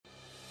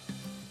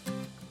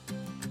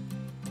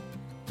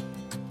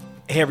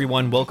Hey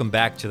everyone, welcome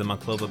back to the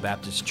Monclova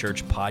Baptist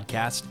Church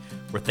podcast.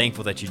 We're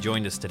thankful that you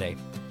joined us today.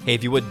 Hey,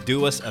 if you would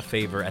do us a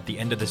favor at the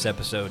end of this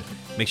episode,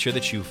 make sure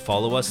that you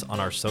follow us on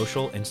our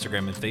social,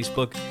 Instagram and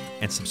Facebook,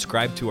 and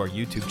subscribe to our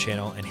YouTube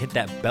channel and hit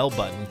that bell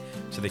button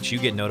so that you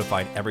get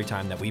notified every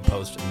time that we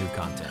post new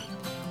content.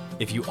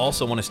 If you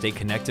also want to stay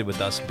connected with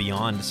us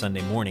beyond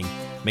Sunday morning,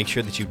 make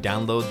sure that you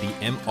download the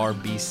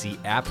MRBC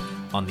app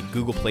on the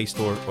Google Play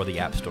Store or the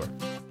App Store.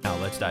 Now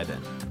let's dive in.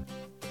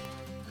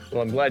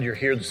 Well, I'm glad you're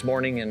here this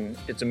morning, and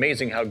it's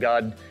amazing how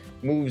God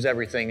moves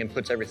everything and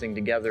puts everything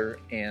together.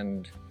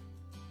 And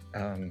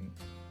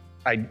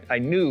I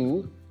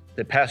knew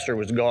that Pastor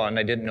was gone.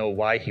 I didn't know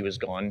why he was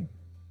gone.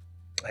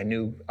 I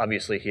knew,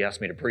 obviously, he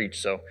asked me to preach,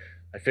 so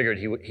I figured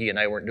he and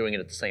I weren't doing it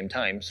at the same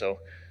time. So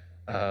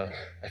I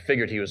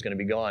figured he was going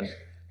to be gone.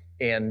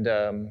 And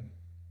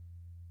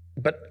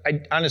but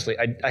honestly,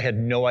 I had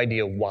no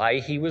idea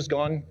why he was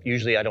gone.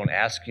 Usually, I don't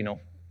ask,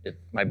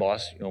 my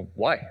boss,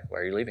 why? Why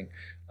are you leaving?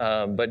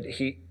 But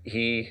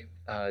he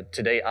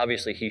today,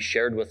 obviously, he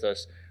shared with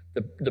us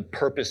the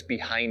purpose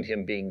behind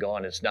him being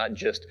gone. It's not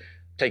just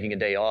taking a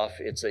day off.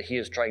 It's that he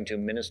is trying to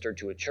minister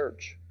to a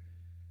church.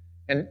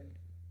 And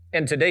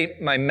today,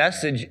 my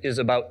message is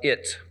about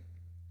it.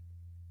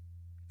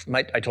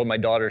 I told my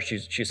daughter,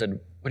 she said,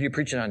 "What are you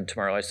preaching on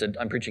tomorrow?" I said,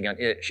 "I'm preaching on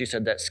it." She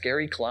said, "That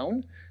scary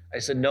clown?" I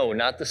said, "No,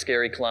 not the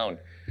scary clown.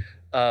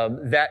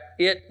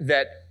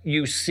 That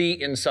you see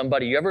in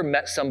somebody. You ever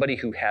met somebody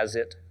who has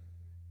it?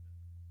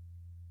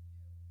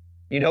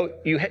 Well,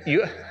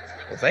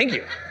 thank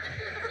you.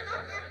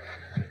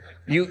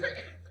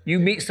 You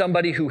meet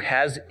somebody who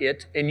has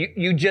it, and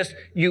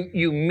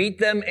you meet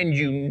them and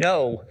you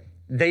know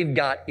they've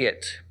got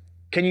it.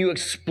 Can you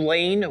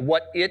explain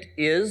what it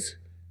is?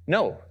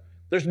 No.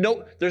 There's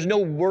no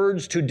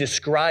words to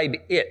describe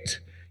it.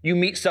 You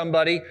meet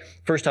somebody,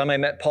 first time I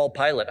met Paul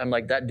Pilot, I'm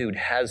like, that dude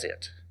has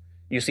it.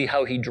 You see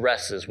how he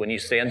dresses when he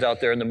stands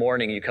out there in the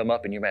morning, you come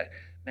up and you're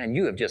man,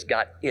 you have just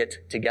got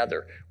it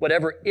together.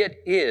 Whatever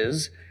it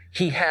is,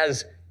 he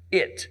has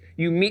it.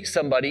 You meet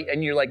somebody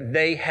and you're like,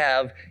 they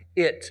have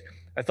it.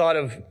 I thought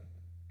of,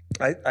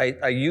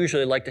 I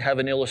usually like to have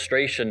an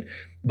illustration,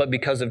 but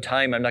because of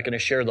time, I'm not going to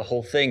share the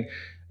whole thing.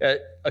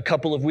 A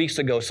couple of weeks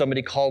ago,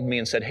 somebody called me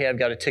and said, "Hey, I've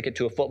got a ticket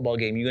to a football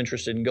game. You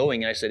interested in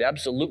going?" And I said,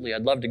 "Absolutely,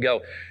 I'd love to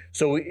go."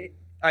 So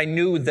I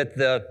knew that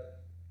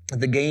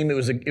the game, it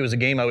was a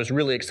game I was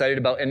really excited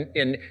about.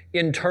 And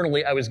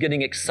internally, I was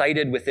getting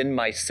excited within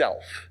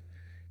myself.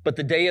 But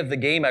the day of the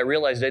game, I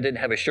realized I didn't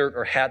have a shirt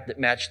or hat that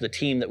matched the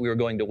team that we were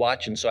going to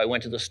watch. And so I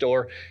went to the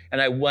store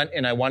and I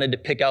wanted to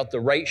pick out the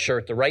right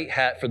shirt, the right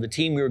hat for the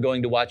team we were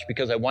going to watch,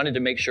 because I wanted to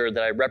make sure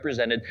that I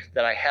represented,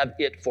 that I have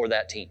it for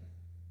that team.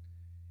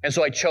 And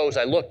so I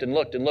looked and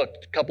looked,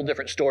 a couple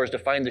different stores to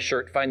find the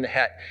shirt, find the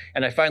hat,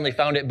 and I finally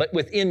found it. But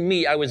within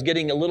me, I was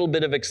getting a little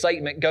bit of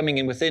excitement coming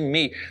in within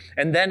me.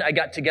 And then I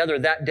got together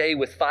that day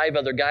with 5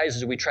 other guys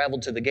as we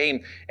traveled to the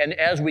game. And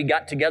as we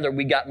got together,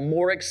 we got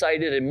more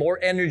excited and more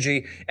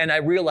energy. And I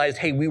realized,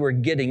 hey, we were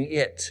getting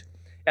it.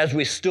 As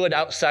we stood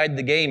outside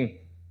the game,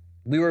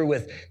 we were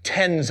with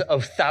tens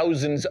of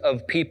thousands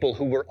of people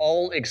who were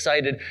all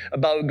excited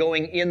about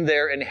going in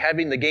there and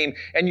having the game.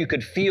 And you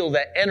could feel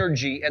that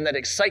energy and that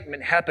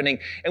excitement happening.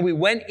 And we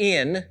went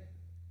in,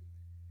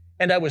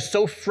 and I was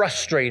so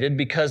frustrated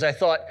because I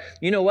thought,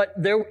 you know what?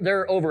 There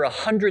are over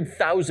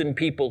 100,000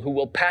 people who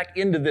will pack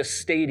into this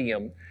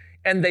stadium,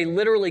 and they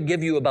literally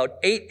give you about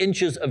 8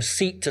 inches of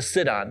seat to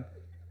sit on.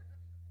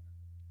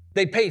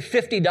 They pay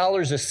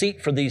 $50 a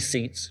seat for these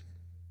seats.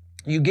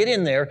 You get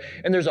in there,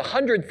 and there's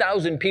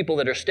 100,000 people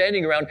that are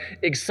standing around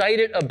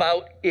excited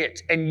about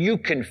it, and you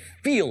can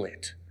feel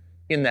it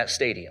in that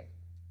stadium.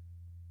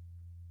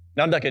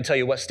 Now, I'm not going to tell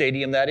you what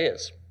stadium that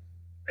is.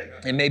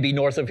 It may be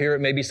north of here, it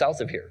may be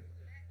south of here.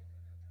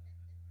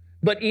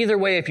 But either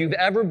way, if you've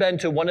ever been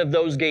to one of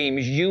those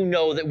games, you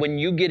know that when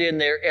you get in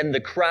there and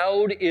the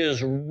crowd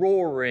is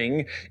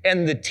roaring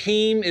and the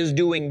team is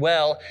doing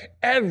well,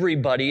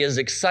 everybody is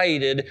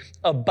excited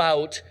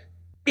about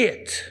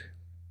it.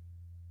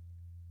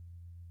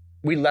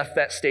 We left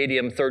that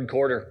stadium third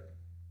quarter,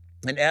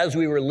 and as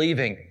we were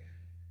leaving,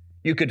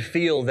 you could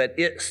feel that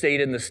it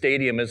stayed in the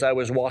stadium as I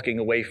was walking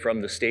away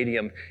from the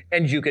stadium.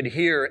 And you could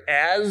hear,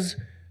 as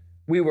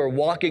we were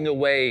walking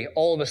away,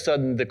 all of a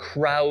sudden the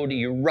crowd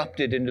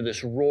erupted into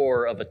this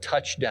roar of a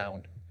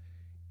touchdown.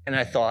 And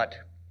I thought,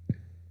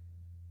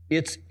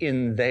 it's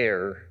in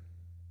there,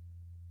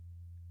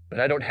 but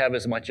I don't have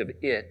as much of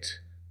it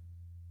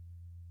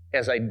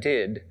as I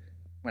did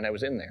when I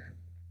was in there.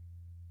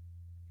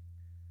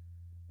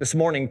 This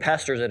morning,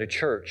 pastors at a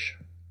church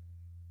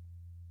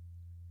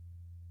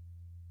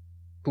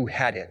who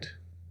had it,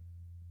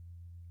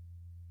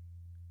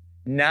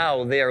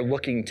 now they are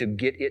looking to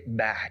get it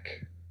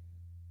back.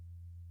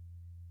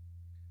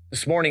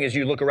 This morning, as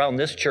you look around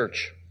this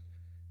church,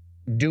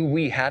 do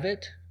we have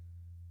it?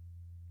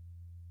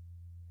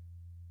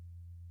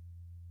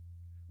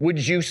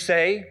 Would you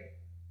say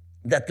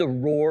that the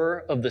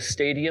roar of the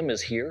stadium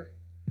is here?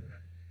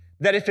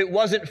 That if it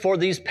wasn't for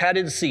these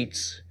padded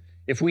seats,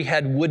 if we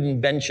had wooden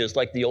benches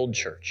like the old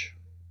church,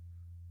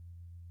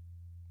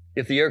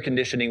 if the air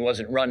conditioning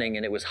wasn't running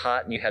and it was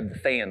hot and you had the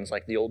fans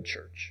like the old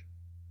church.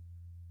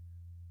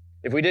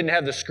 If we didn't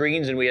have the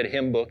screens and we had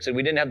hymn books and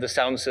we didn't have the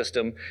sound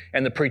system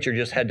and the preacher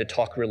just had to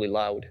talk really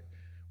loud,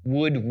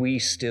 would we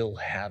still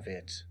have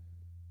it?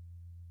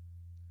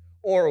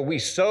 Or are we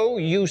so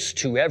used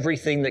to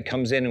everything that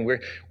comes in and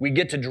we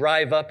get to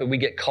drive up and we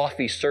get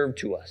coffee served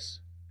to us?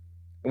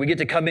 And we get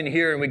to come in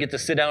here and we get to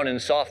sit down in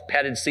soft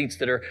padded seats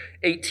that are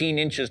 18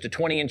 inches to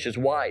 20 inches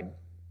wide.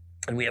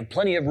 And we have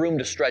plenty of room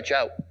to stretch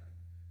out.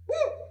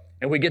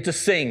 And we get to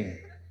sing.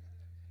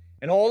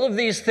 And all of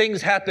these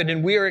things happen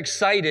and we are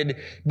excited.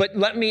 But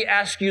let me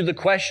ask you the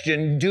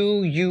question,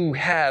 do you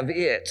have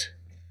it?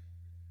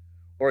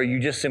 Or are you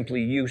just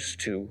simply used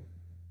to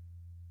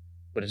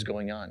what is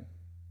going on?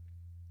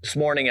 This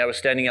morning I was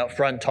standing out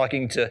front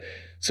talking to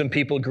some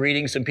people,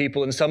 greeting some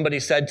people, and somebody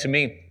said to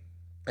me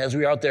as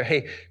we were out there,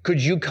 hey,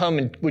 could you come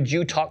and would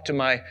you talk to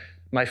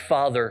my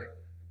father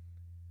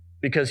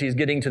because he's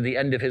getting to the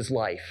end of his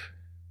life?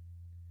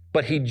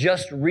 But he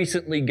just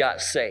recently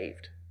got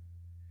saved.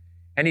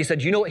 And he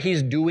said, you know what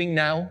he's doing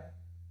now?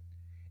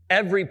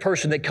 Every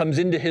person that comes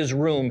into his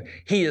room,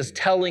 he is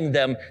telling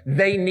them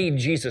they need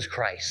Jesus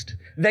Christ.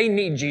 They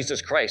need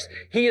Jesus Christ.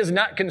 He is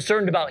not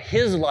concerned about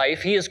his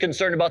life. He is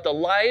concerned about the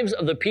lives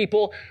of the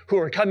people who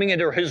are coming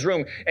into his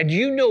room. And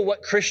you know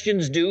what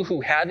Christians do who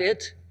have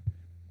it?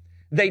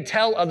 They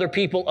tell other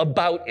people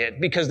about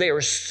it because they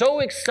are so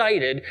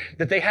excited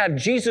that they have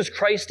Jesus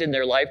Christ in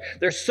their life.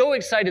 They're so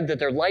excited that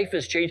their life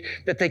has changed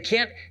that they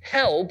can't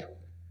help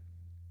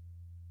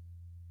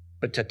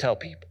but to tell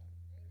people.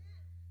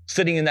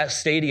 Sitting in that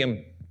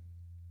stadium,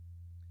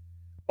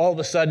 all of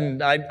a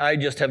sudden, I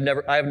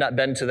have not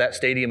been to that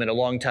stadium in a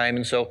long time,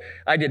 and so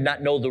I did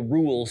not know the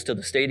rules to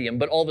the stadium,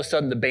 but all of a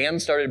sudden the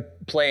band started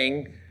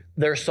playing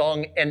their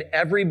song, and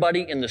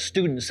everybody in the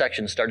student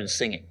section started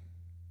singing.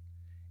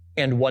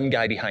 And one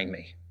guy behind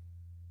me.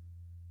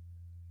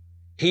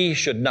 He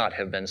should not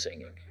have been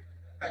singing.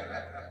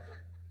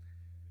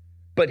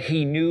 But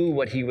he knew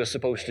what he was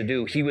supposed to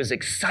do. He was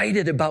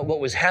excited about what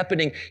was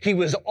happening. He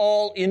was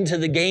all into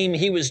the game.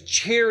 He was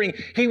cheering.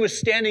 He was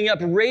standing up,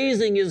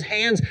 raising his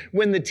hands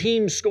when the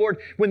team scored,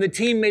 when the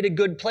team made a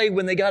good play,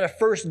 when they got a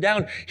first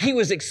down. He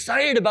was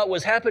excited about what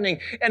was happening.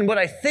 And what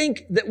I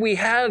think that we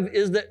have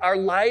is that our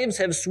lives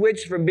have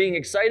switched from being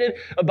excited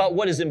about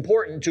what is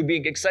important to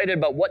being excited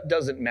about what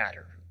doesn't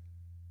matter.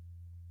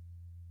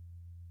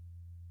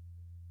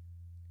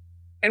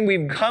 And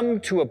we've come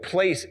to a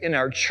place in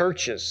our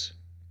churches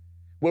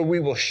where we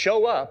will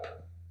show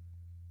up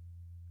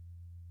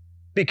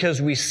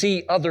because we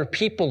see other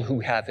people who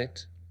have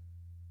it.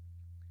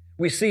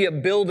 We see a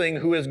building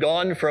who has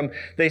gone from,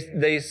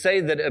 they say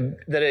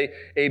that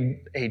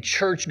a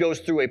church goes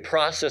through a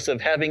process of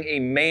having a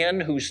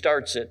man who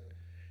starts it,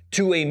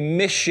 to a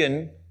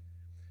mission,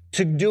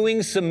 to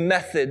doing some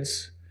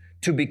methods,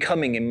 to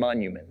becoming a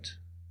monument.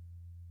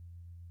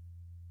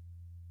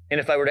 And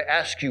if I were to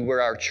ask you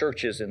where our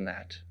church is in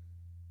that,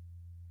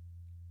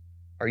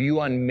 are you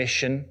on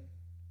mission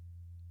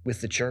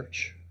with the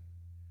church?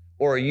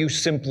 Or are you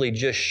simply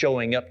just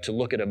showing up to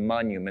look at a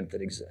monument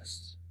that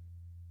exists?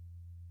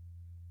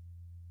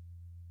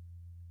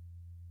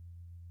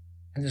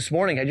 And this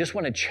morning, I just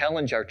want to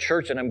challenge our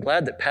church, and I'm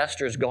glad that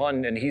Pastor's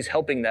gone and he's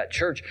helping that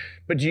church.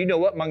 But do you know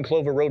what,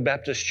 Monclova Road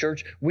Baptist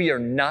Church? We are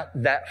not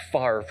that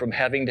far from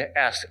having to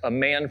ask a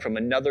man from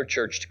another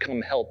church to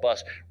come help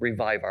us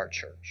revive our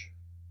church.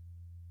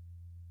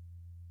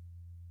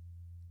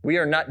 We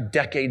are not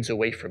decades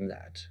away from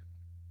that.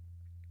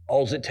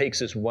 All it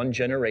takes is one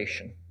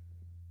generation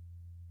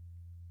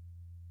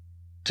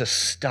to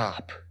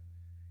stop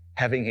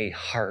having a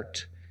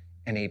heart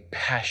and a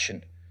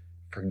passion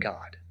for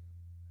God.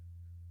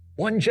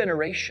 One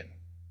generation.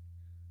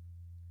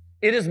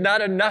 It is not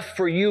enough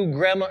for you,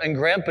 Grandma and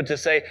Grandpa, to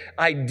say,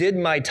 I did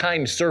my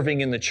time serving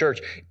in the church.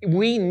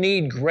 We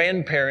need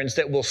grandparents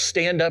that will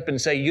stand up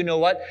and say, you know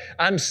what?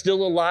 I'm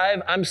still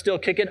alive. I'm still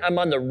kicking. I'm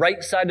on the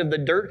right side of the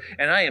dirt,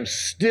 and I am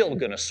still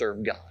going to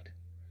serve God.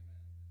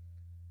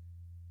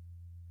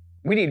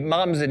 We need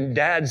moms and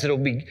dads that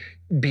will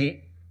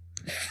be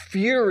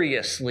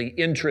furiously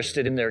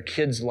interested in their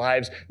kids'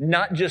 lives,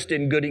 not just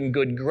in getting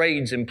good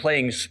grades and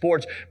playing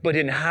sports, but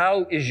in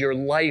how is your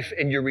life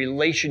and your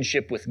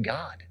relationship with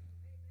God.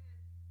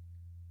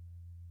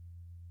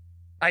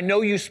 I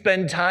know you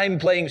spend time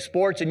playing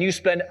sports and you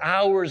spend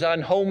hours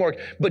on homework,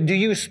 but do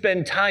you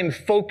spend time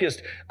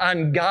focused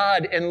on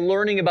God and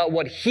learning about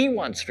what He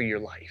wants for your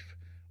life?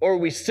 Or are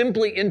we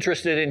simply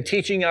interested in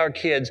teaching our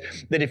kids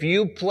that if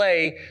you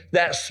play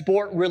that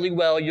sport really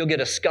well, you'll get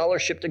a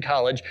scholarship to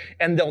college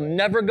and they'll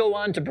never go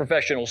on to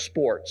professional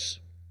sports?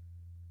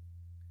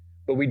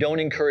 But we don't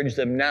encourage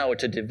them now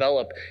to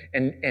develop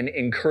and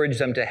encourage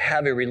them to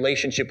have a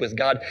relationship with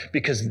God,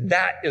 because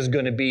that is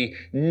going to be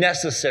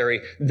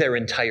necessary their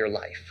entire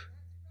life.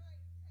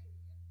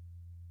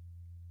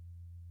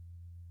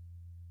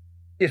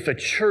 If a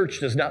church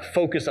does not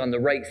focus on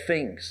the right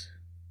things,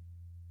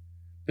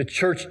 the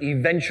church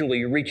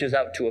eventually reaches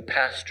out to a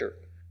pastor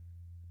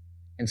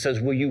and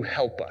says, will you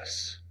help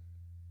us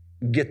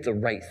get the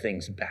right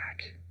things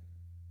back?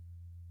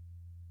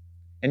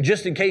 And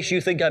just in case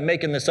you think I'm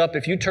making this up,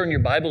 if you turn your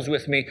Bibles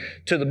with me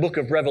to the book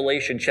of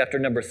Revelation, chapter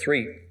number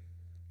 3,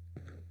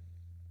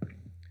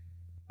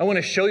 I want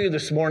to show you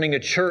this morning a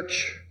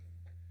church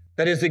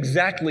that is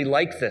exactly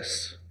like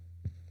this.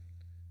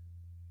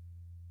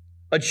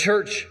 A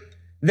church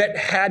that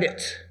had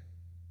it.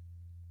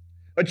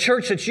 A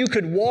church that you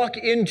could walk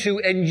into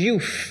and you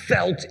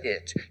felt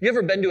it. You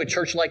ever been to a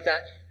church like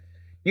that?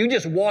 You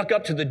just walk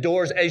up to the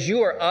doors as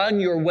you are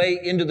on your way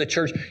into the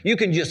church. You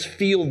can just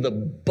feel the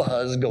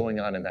buzz going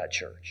on in that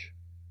church.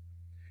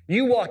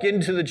 You walk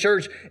into the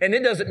church and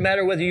it doesn't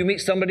matter whether you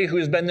meet somebody who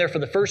has been there for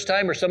the first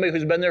time or somebody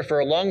who's been there for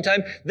a long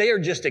time. They are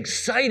just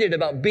excited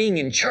about being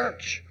in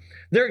church.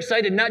 They're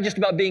excited not just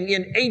about being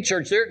in a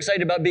church. They're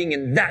excited about being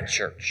in that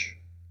church.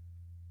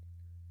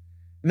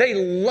 They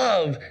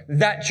love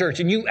that church.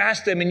 And you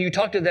ask them and you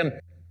talk to them,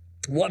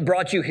 what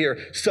brought you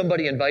here?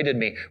 Somebody invited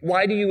me.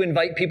 Why do you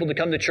invite people to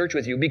come to church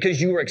with you?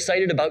 Because you are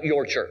excited about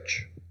your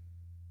church.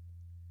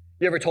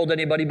 You ever told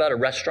anybody about a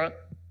restaurant?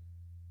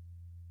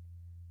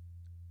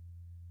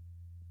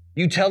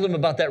 You tell them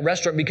about that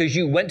restaurant because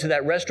you went to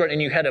that restaurant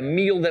and you had a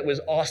meal that was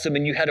awesome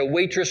and you had a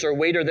waitress or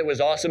waiter that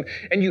was awesome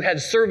and you had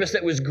service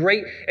that was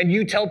great, and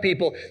you tell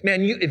people,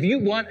 man, if you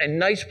want a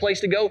nice place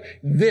to go,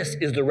 this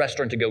is the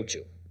restaurant to go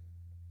to.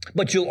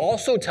 But you'll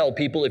also tell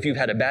people if you've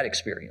had a bad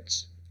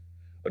experience,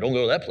 but don't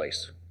go to that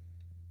place.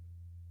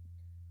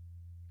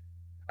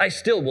 I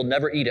still will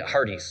never eat at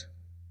Hardee's.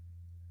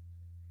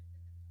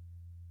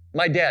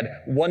 My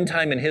dad, one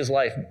time in his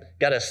life,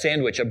 got a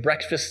sandwich, a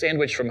breakfast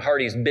sandwich from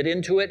Hardee's, bit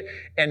into it,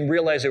 and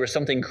realized there was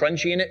something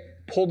crunchy in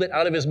it, pulled it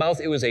out of his mouth.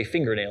 It was a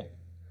fingernail.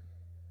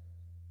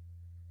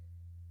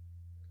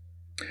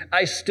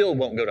 I still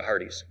won't go to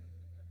Hardee's.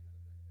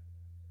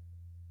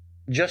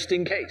 Just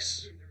in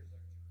case.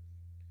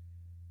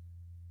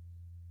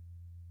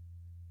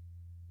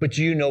 But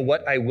you know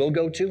what I will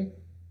go to?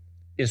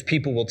 Is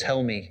people will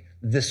tell me,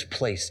 this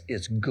place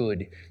is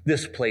good.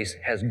 This place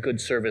has good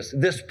service.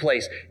 This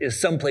place is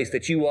someplace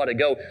that you ought to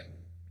go.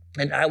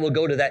 And I will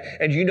go to that.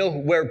 And you know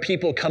where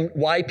people come,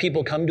 why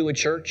people come to a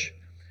church?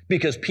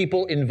 Because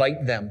people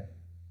invite them.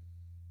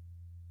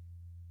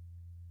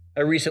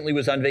 I recently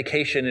was on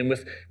vacation and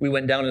we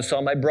went down and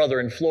saw my brother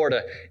in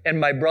Florida. And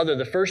my brother,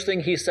 the first thing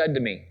he said to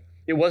me,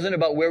 it wasn't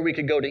about where we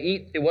could go to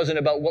eat. It wasn't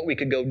about what we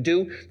could go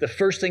do. The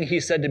first thing he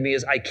said to me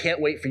is, I can't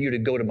wait for you to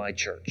go to my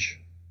church.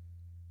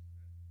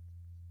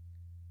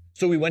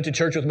 So we went to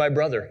church with my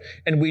brother,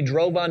 and we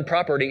drove on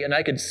property, and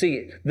I could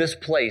see this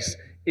place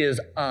is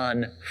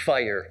on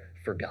fire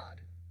for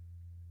God.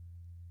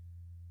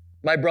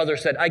 My brother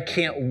said, I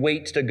can't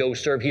wait to go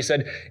serve. He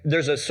said,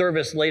 there's a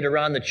service later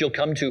on that you'll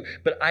come to,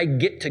 but I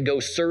get to go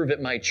serve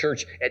at my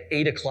church at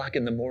 8 o'clock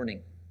in the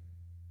morning.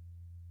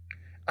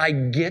 I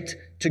get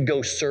to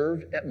go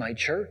serve at my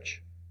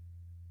church.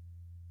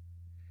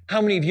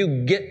 How many of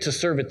you get to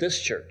serve at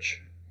this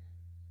church?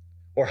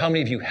 Or how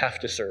many of you have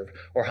to serve?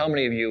 Or how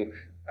many of you,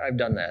 I've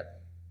done that.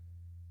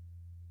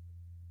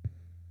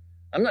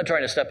 I'm not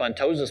trying to step on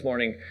toes this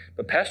morning,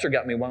 but Pastor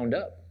got me wound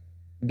up.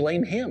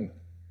 Blame him.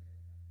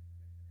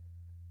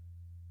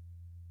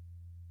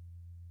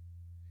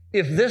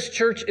 If this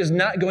church is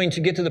not going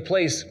to get to the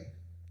place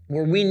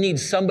where we need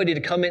somebody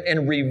to come in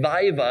and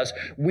revive us,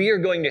 we are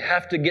going to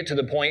have to get to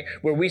the point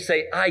where we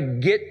say, I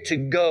get to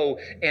go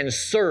and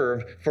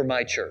serve for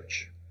my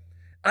church.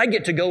 I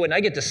get to go and I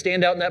get to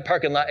stand out in that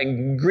parking lot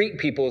and greet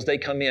people as they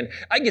come in.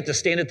 I get to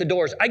stand at the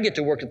doors. I get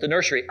to work at the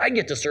nursery. I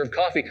get to serve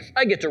coffee.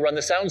 I get to run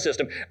the sound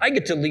system. I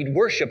get to lead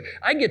worship.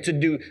 I get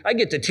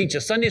to teach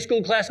a Sunday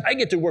school class. I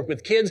get to work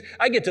with kids.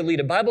 I get to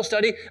lead a Bible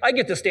study. I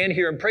get to stand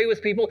here and pray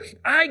with people.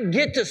 I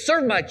get to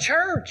serve my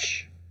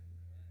church.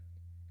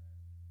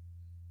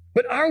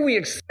 But are we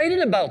excited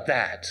about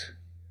that?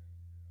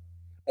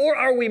 Or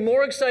are we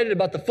more excited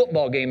about the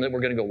football game that we're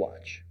going to go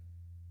watch?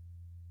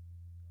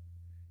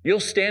 You'll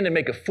stand and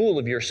make a fool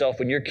of yourself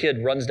when your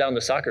kid runs down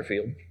the soccer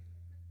field.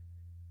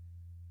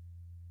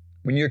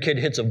 When your kid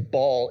hits a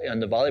ball on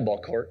the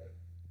volleyball court.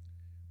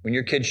 When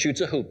your kid shoots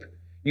a hoop.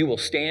 You will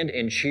stand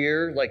and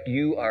cheer like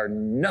you are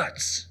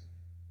nuts.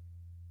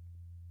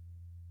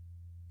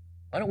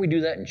 Why don't we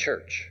do that in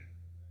church?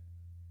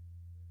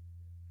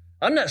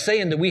 I'm not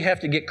saying that we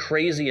have to get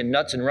crazy and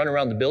nuts and run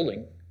around the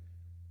building.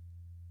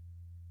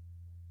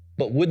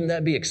 But wouldn't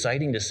that be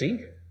exciting to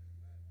see?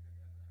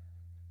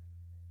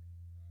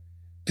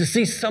 To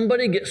see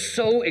somebody get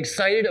so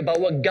excited about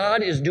what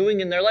God is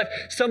doing in their life.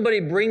 Somebody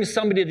brings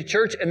somebody to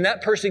church and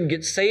that person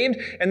gets saved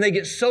and they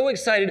get so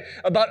excited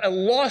about a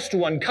lost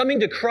one coming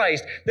to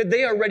Christ that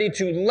they are ready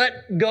to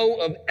let go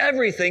of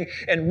everything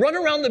and run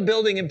around the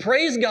building and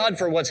praise God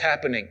for what's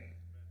happening.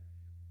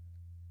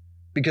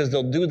 Because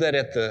they'll do that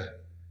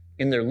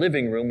in their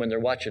living room when they're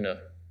watching a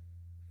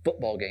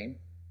football game.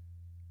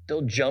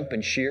 They'll jump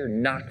and cheer,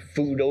 knock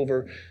food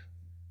over,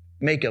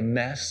 make a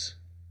mess.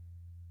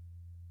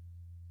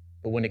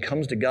 But when it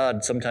comes to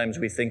God, sometimes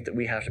we think that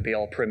we have to be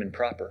all prim and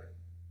proper.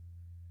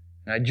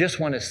 And I just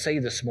want to say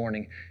this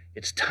morning,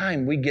 it's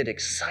time we get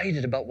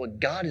excited about what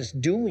God is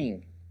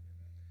doing.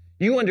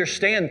 You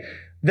understand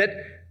that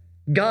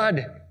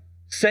God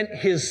sent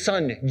his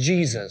son,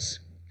 Jesus,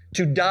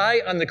 to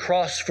die on the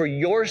cross for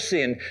your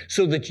sin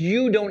so that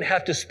you don't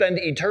have to spend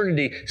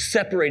eternity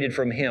separated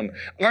from him.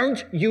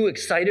 Aren't you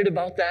excited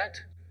about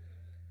that?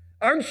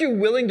 Aren't you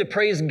willing to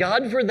praise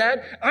God for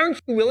that?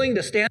 Aren't you willing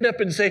to stand up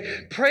and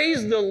say,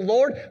 praise the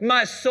Lord,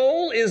 my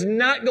soul is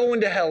not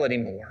going to hell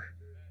anymore.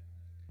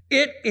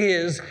 It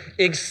is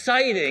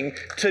exciting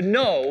to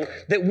know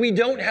that we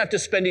don't have to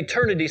spend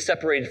eternity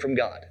separated from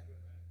God.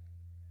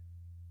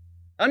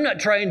 I'm not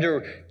trying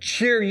to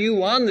cheer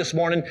you on this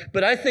morning,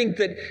 but I think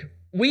that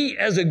we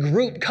as a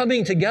group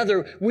coming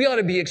together, we ought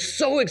to be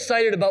so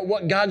excited about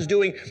what God's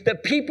doing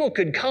that people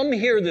could come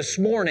here this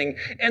morning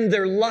and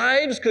their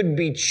lives could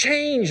be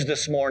changed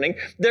this morning.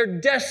 Their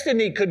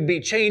destiny could be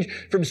changed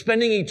from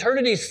spending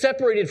eternity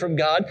separated from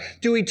God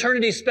to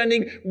eternity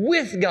spending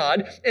with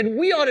God. And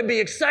we ought to be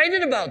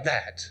excited about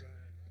that.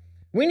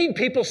 We need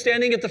people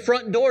standing at the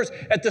front doors,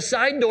 at the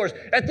side doors,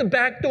 at the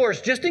back doors,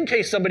 just in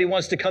case somebody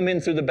wants to come in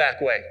through the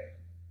back way.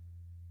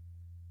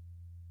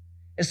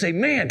 And say,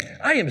 man,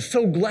 I am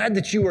so glad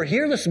that you are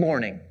here this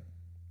morning.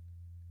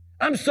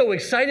 I'm so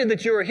excited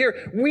that you are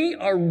here. We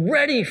are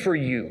ready for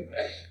you.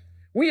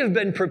 We have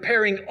been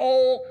preparing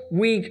all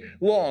week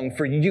long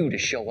for you to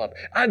show up.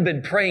 I've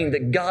been praying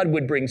that God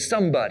would bring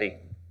somebody.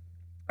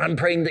 I'm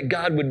praying that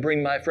God would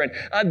bring my friend.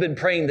 I've been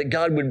praying that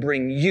God would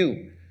bring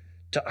you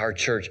to our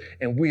church.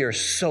 And we are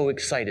so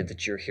excited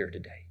that you're here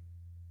today.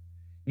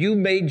 You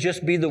may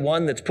just be the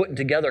one that's putting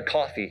together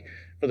coffee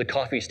for the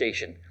coffee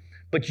station.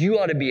 But you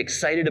ought to be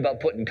excited about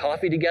putting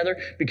coffee together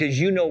because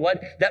you know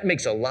what? That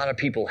makes a lot of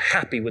people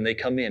happy when they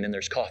come in and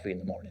there's coffee in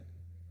the morning.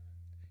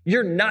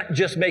 You're not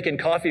just making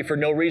coffee for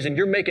no reason.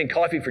 You're making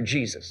coffee for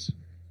Jesus.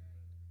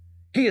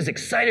 He is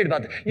excited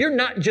about that. You're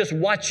not just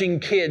watching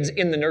kids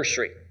in the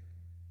nursery.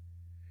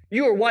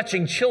 You are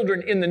watching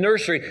children in the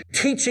nursery,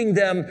 teaching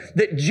them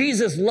that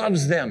Jesus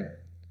loves them,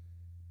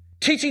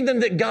 teaching them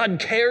that God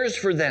cares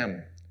for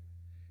them,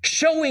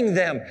 showing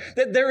them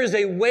that there is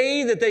a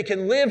way that they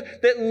can live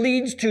that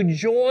leads to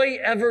joy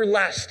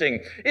everlasting.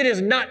 It is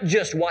not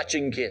just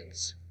watching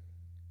kids.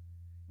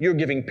 You're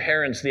giving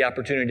parents the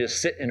opportunity to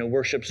sit in a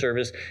worship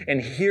service and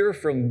hear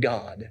from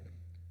God,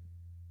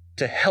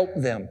 to help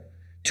them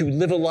to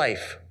live a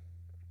life,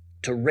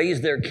 to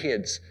raise their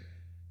kids,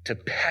 to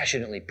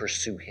passionately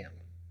pursue Him.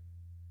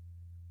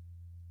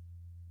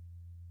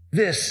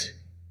 This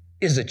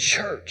is a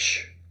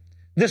church.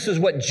 This is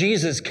what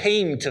Jesus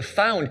came to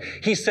found.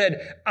 He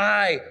said,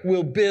 I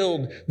will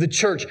build the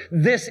church.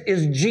 This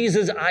is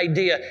Jesus'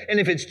 idea. And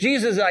if it's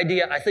Jesus'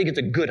 idea, I think it's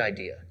a good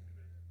idea.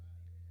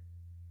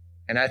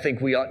 And I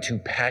think we ought to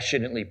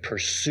passionately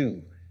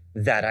pursue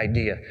that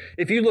idea.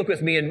 If you look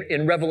with me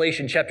in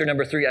Revelation chapter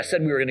number 3, I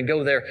said we were going to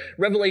go there.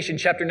 Revelation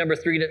chapter number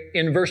 3,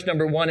 in verse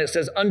number 1, it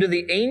says, unto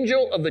the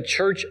angel of the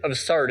church of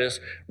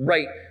Sardis,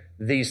 write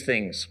these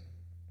things.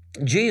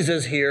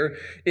 Jesus here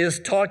is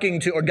talking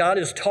to, or God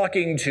is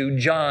talking to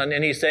John,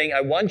 and he's saying,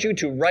 I want you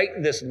to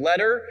write this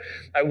letter.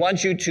 I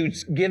want you to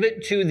give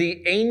it to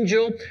the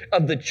angel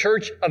of the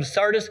church of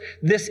Sardis.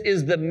 This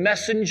is the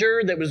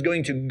messenger that was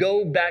going to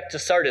go back to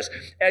Sardis.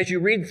 As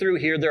you read through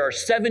here, there are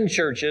 7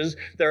 churches.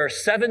 There are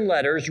 7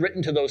 letters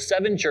written to those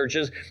 7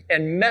 churches,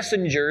 and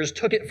messengers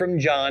took it from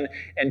John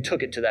and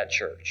took it to that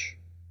church.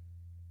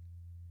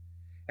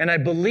 And I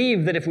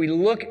believe that if we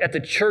look at the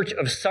church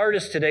of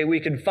Sardis today, we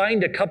can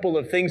find a couple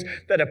of things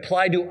that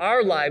apply to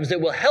our lives that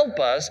will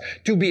help us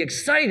to be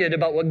excited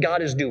about what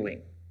God is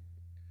doing.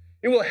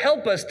 It will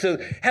help us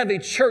to have a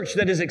church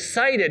that is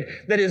excited,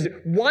 that is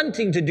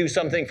wanting to do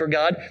something for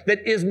God,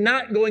 that is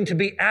not going to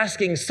be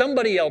asking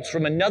somebody else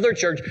from another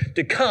church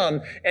to come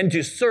and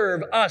to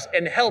serve us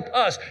and help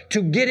us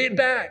to get it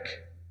back.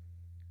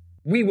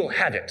 We will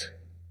have it.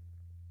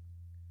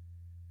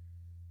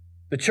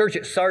 The church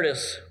at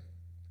Sardis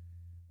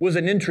was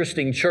an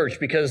interesting church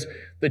because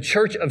the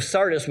church of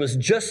Sardis was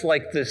just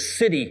like the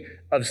city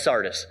of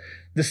Sardis.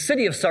 The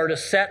city of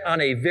Sardis sat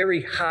on a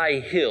very high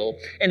hill,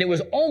 and it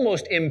was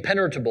almost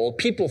impenetrable.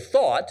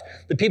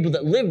 The people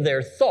that lived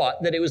there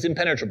thought that it was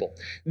impenetrable.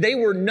 They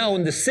were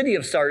known, the city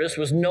of Sardis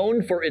was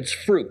known for its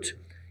fruit,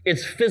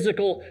 its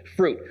physical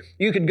fruit.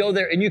 You could go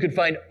there and you could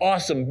find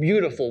awesome,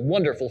 beautiful,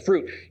 wonderful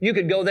fruit. You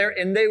could go there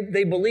and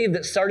they believed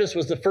that Sardis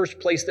was the first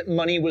place that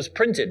money was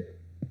printed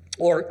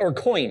or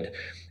coined.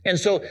 And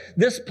so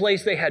this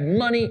place, they had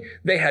money,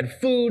 they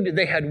had food,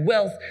 they had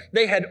wealth,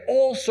 they had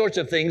all sorts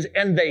of things,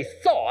 and they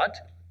thought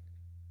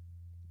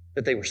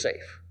that they were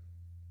safe.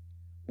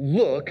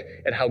 Look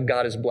at how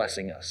God is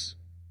blessing us.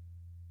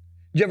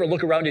 Do you ever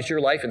look around at your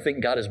life and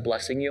think God is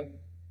blessing you?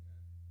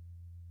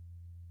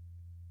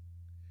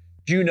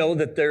 Do you know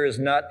that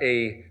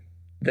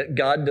that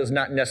God does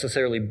not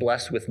necessarily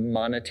bless with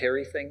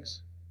monetary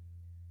things?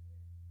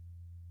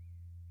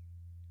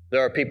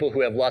 There are people who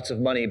have lots of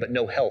money but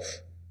no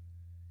health.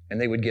 And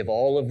they would give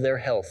all of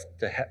their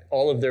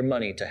all of their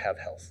money to have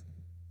health.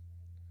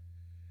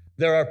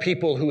 There are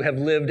people who have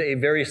lived a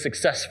very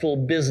successful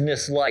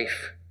business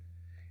life,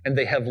 and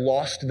they have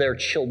lost their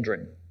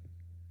children,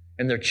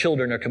 and their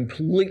children are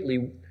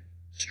completely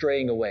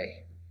straying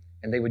away.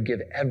 and they would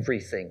give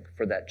everything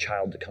for that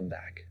child to come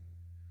back.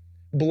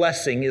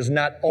 Blessing is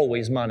not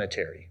always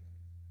monetary.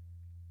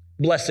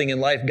 Blessing in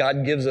life,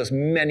 God gives us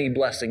many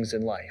blessings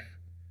in life.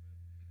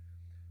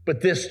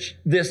 But this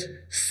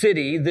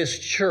city, this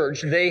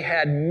church, they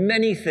had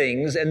many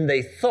things, and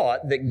they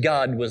thought that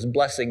God was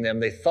blessing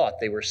them. They thought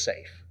they were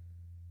safe.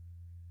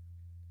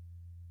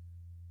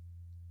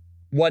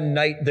 One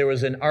night there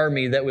was an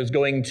army that was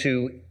trying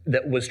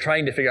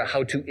to figure out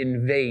how to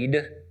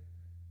invade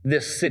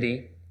this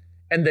city,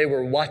 and they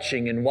were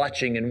watching and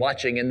watching and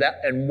watching.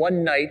 And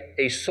one night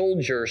a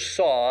soldier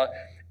saw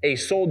a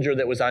soldier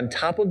that was on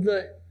top of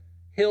the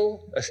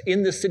hill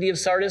in the city of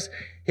Sardis.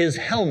 His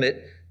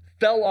helmet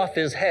fell off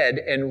his head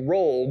and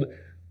rolled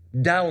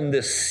down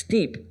this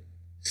steep,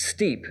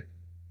 steep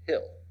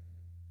hill.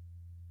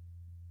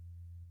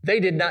 They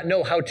did not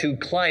know how to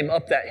climb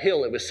up that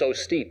hill. It was so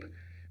steep.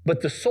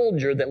 But the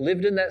soldier that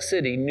lived in that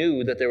city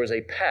knew that there was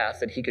a path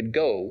that he could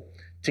go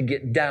to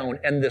get down.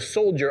 And the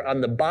soldier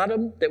on the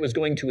bottom that was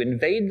going to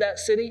invade that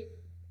city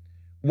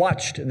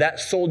watched that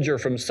soldier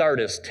from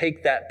Sardis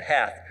take that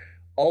path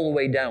all the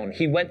way down.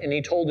 He went and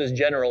he told his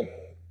general,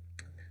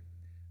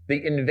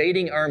 the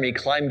invading army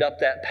climbed up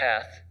that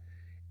path,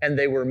 and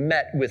they were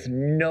met with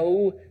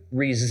no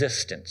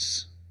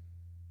resistance.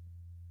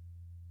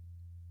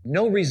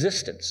 No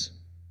resistance.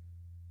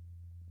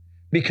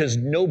 Because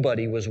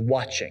nobody was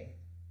watching.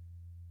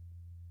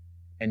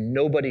 And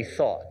nobody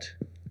thought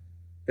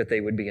that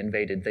they would be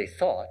invaded. They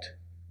thought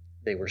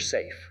they were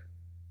safe.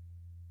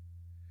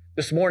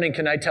 This morning,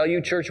 can I tell you,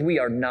 church, we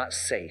are not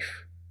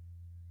safe.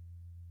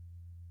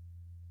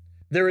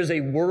 There is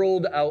a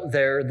world out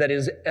there that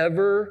is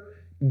ever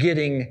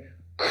getting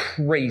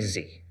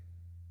crazy.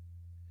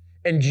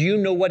 And do you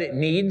know what it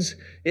needs?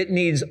 It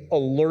needs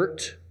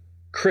alert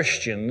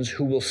Christians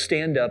who will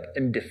stand up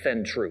and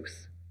defend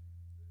truth.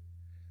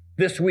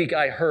 This week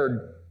I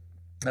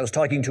was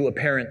talking to a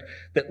parent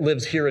that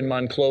lives here in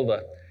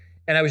Monclova,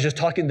 and I was just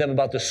talking to them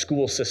about the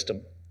school system.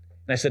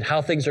 And I said,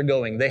 how things are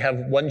going. They have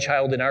one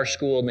child in our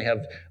school, and they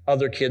have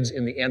other kids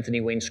in the Anthony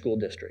Wayne School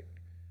District.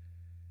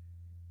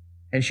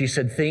 And she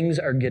said, things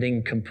are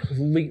getting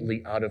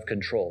completely out of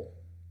control.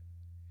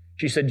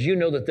 She said, do you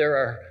know that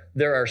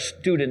there are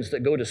students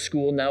that go to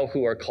school now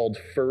who are called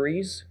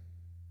furries?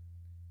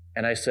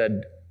 And I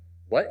said,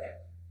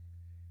 what?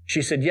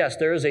 She said, yes,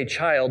 there is a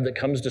child that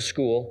comes to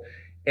school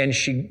and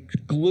she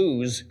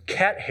glues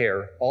cat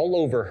hair all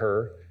over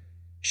her.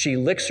 She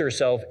licks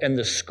herself, and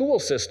the school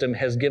system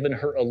has given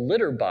her a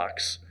litter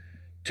box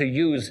to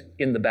use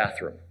in the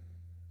bathroom.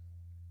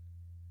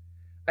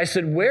 I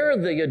said, where are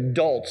the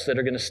adults that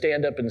are going to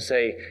stand up and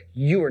say,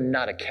 you are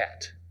not a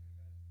cat?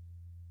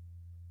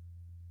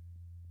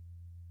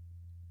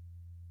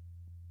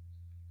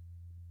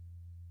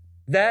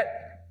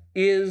 That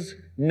is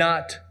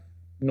not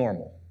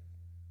normal.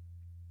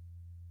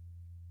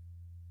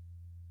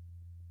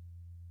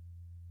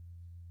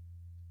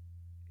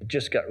 It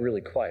just got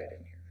really quiet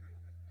in here.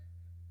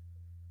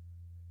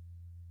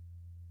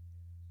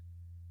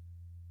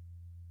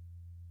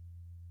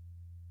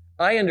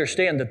 I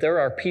understand that there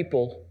are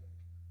people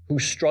who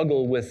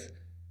struggle with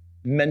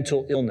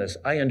mental illness.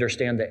 I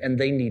understand that, and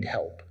they need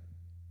help.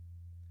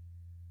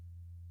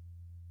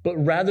 But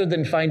rather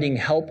than finding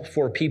help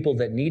for people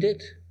that need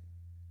it,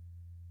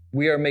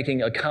 we are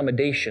making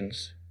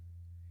accommodations,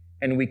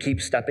 and we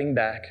keep stepping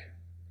back,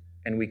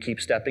 and we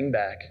keep stepping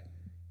back,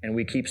 and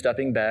we keep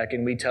stepping back,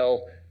 and we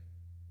tell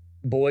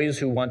boys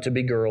who want to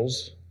be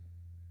girls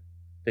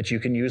that you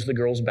can use the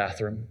girls'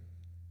 bathroom.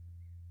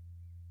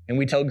 And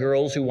we tell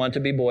girls who want to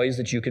be boys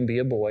that you can be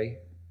a boy.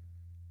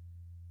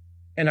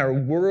 And our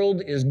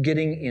world is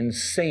getting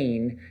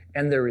insane,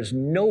 and there is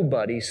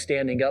nobody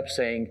standing up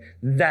saying,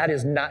 that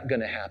is not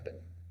going to happen.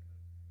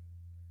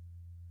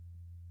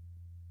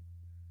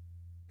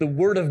 The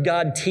Word of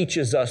God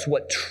teaches us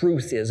what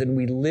truth is, and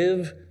we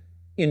live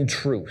in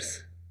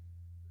truth.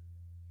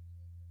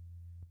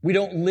 We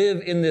don't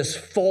live in this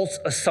false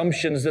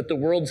assumptions that the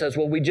world says,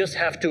 well, we just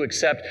have to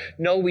accept.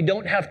 No, we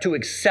don't have to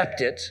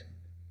accept it.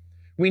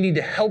 We need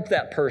to help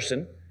that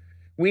person.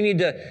 We need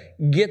to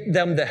get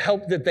them the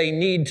help that they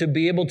need to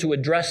be able to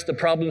address the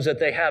problems that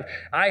they have.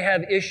 I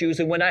have issues,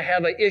 and when I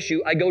have an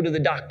issue, I go to the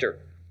doctor.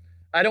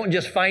 I don't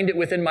just find it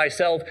within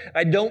myself.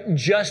 I don't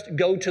just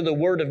go to the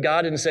Word of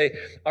God and say,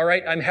 all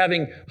right, I'm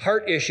having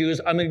heart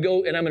issues. I'm going to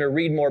go and I'm going to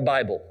read more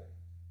Bible.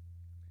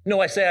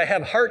 No, I say I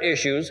have heart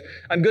issues.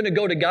 I'm going to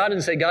go to God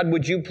and say, God,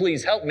 would you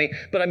please help me?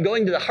 But I'm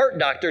going to the heart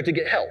doctor to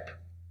get help.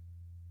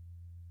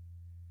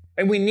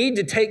 And we need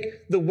to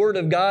take the Word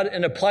of God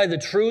and apply the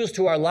truths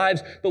to our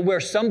lives. But where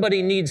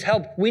somebody needs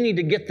help, we need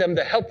to get them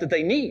the help that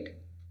they need.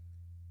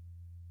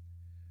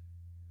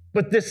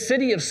 But this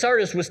city of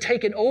Sardis was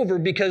taken over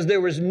because there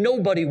was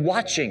nobody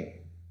watching.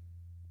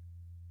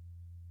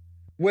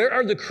 Where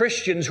are the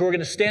Christians who are going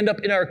to stand up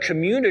in our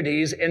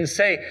communities and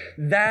say,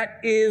 that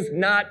is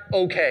not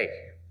okay?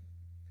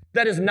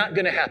 That is not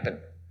going to happen.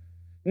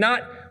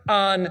 Not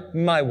on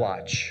my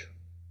watch.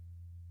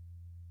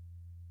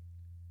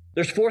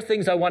 There's 4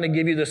 things I want to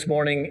give you this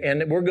morning,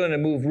 and we're going to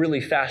move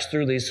really fast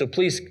through these, so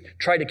please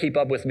try to keep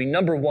up with me.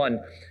 Number 1,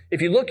 if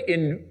you look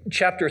in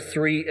chapter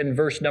 3 in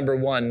verse number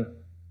 1,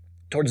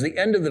 towards the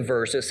end of the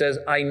verse, it says,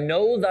 I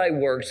know thy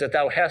works, that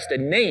thou hast a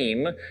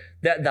name,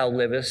 that thou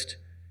livest,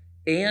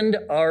 and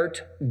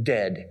art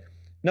dead.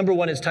 Number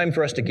 1, it's time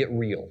for us to get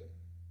real.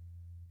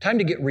 Time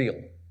to get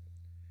real.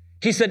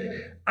 He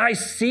said, I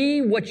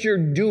see what you're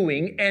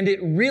doing, and it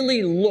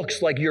really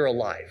looks like you're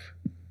alive.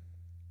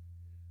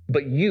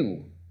 But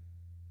you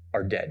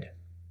are dead.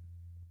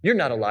 You're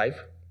not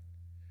alive.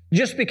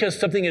 Just because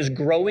something is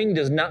growing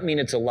does not mean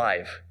it's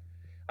alive.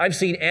 I've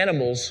seen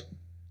animals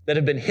that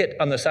have been hit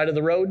on the side of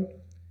the road,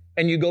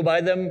 and you go by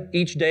them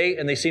each day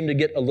and they seem to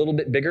get a little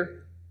bit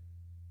bigger.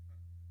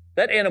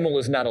 That animal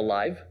is not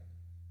alive.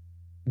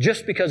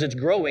 Just because it's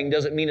growing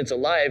doesn't mean it's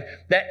alive.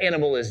 That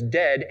animal is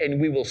dead, and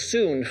we will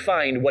soon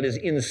find what is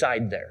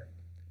inside there.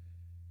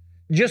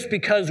 Just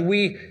because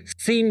we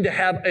seem to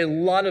have a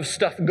lot of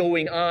stuff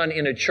going on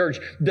in a church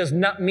does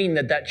not mean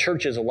that that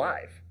church is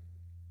alive.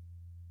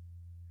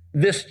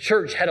 This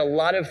church had a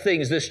lot of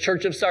things. This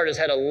church of Sardis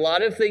had a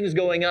lot of things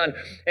going on.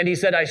 And he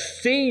said, I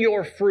see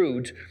your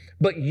fruit,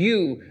 but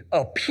you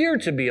appear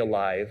to be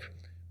alive,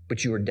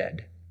 but you are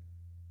dead.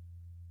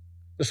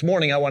 This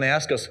morning, I want to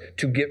ask us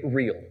to get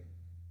real.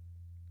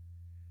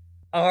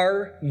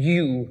 Are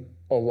you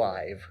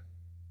alive?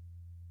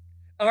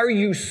 Are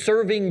you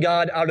serving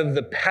God out of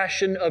the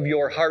passion of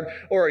your heart,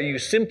 or are you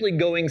simply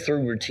going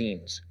through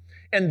routines?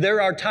 And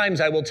there are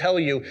times, I will tell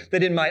you,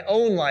 that in my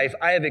own life,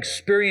 I have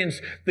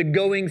experienced the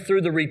going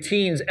through the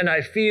routines, and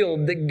I feel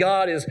that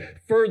God is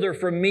further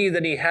from me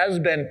than he has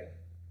been.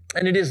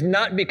 And it is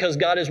not because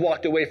God has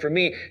walked away from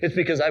me, it's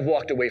because I've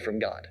walked away from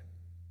God.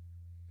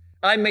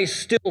 I may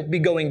still be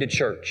going to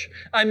church.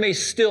 I may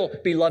still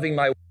be loving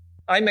my wife.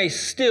 I may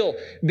still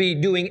be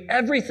doing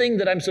everything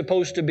that I'm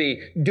supposed to be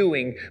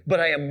doing, but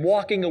I am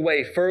walking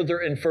away further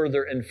and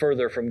further and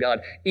further from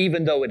God,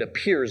 even though it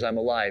appears I'm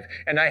alive.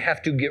 And I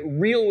have to get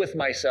real with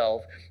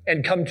myself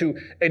and come to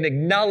an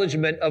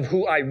acknowledgement of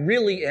who I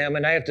really am.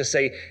 And I have to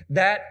say,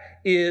 that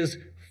is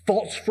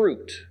false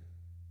fruit.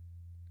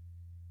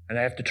 And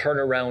I have to turn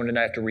around and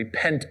I have to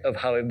repent of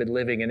how I've been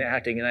living and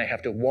acting, and I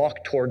have to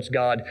walk towards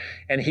God.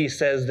 And he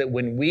says that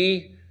when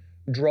we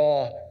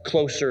draw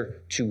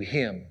closer to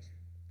him,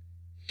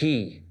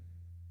 he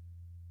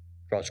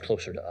draws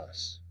closer to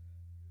us.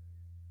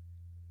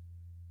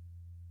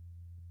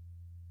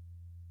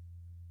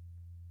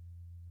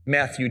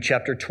 Matthew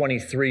chapter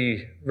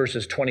 23,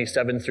 verses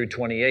 27 through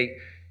 28,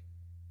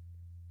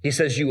 he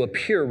says, you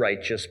appear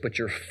righteous, but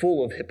you're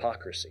full of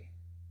hypocrisy.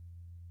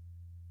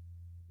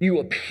 You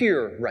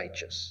appear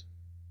righteous.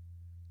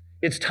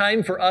 It's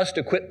time for us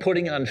to quit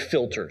putting on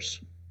filters.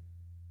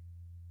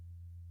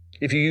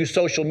 If you use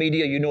social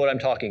media, you know what I'm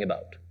talking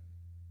about.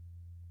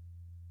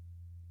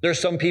 There's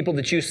some people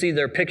that you see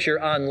their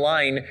picture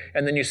online,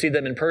 and then you see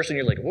them in person,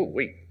 you're like, whoa,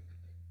 wait,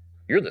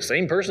 you're the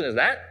same person as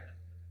that?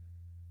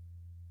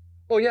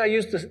 Oh yeah, I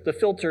used the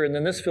filter, and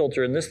then this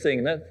filter, and this thing,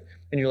 and that,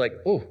 and you're like,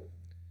 oh,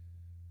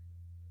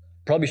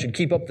 probably should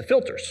keep up the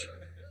filters.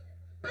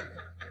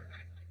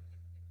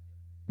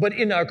 But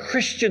in our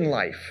Christian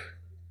life,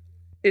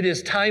 it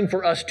is time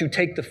for us to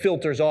take the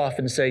filters off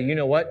and say, you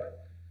know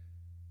what?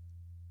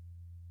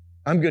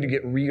 I'm going to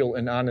get real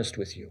and honest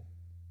with you.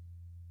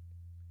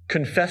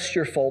 Confess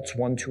your faults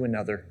one to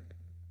another.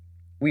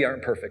 We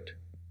aren't perfect.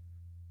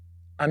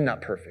 I'm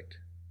not perfect.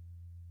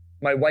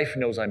 My wife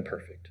knows I'm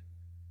perfect.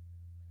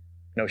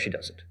 No, she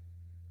doesn't.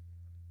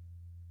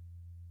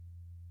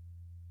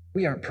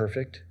 We aren't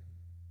perfect.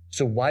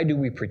 So why do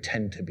we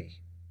pretend to be?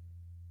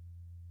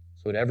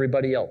 So that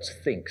everybody else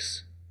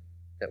thinks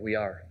that we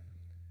are.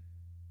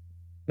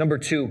 Number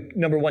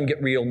one,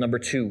 get real. Number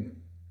 2,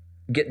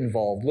 get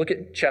involved. Look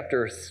at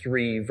chapter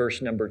 3,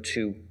 verse number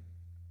 2.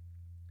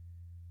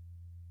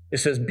 It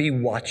says, be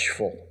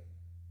watchful.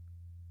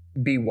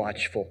 Be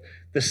watchful.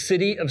 The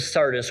city of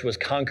Sardis was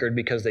conquered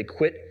because they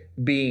quit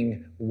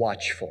being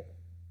watchful.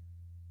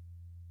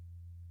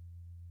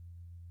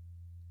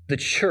 The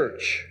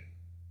church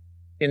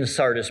in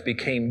Sardis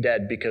became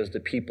dead because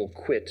the people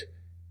quit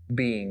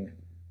being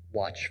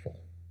watchful.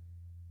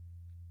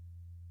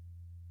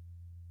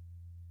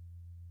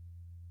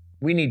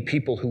 We need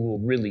people who will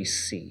really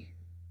see.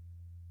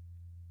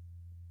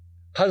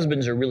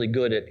 Husbands are really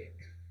good at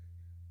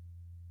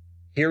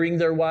hearing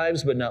their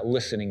wives, but not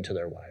listening to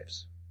their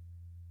wives.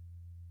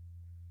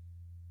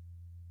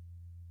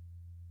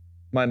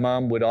 My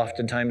mom would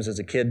oftentimes, as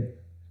a kid,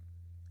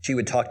 she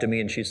would talk to me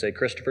and she'd say,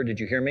 Christopher, did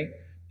you hear me?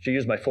 She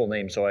used my full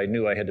name, so I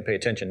knew I had to pay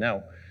attention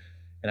now.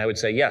 And I would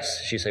say,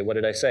 yes. She'd say, what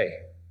did I say?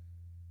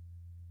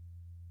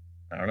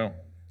 I don't know.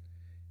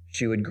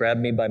 She would grab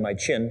me by my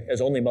chin, as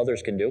only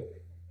mothers can do.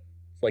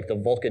 It's like the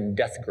Vulcan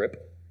death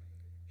grip.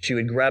 She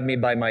would grab me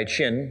by my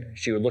chin,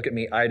 she would look at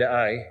me eye to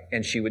eye,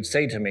 and she would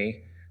say to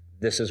me,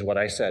 this is what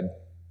I said.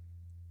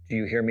 Do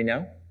you hear me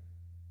now?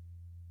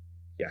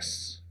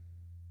 Yes.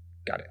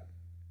 Got it.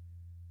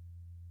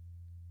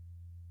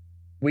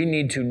 We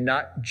need to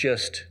not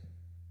just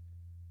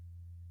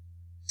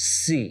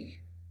see,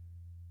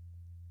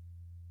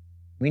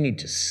 We need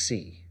to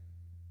see.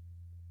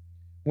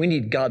 We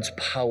need God's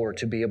power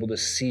to be able to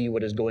see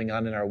what is going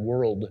on in our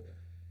world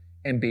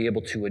and be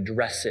able to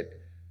address it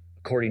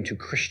according to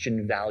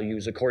Christian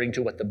values, according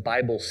to what the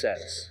Bible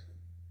says,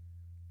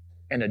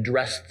 and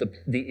address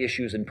the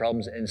issues and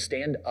problems and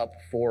stand up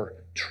for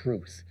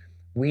truth.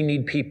 We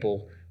need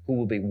people who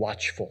will be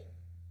watchful.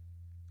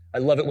 I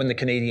love it when the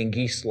Canadian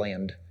geese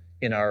land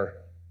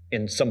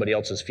in somebody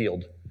else's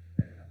field.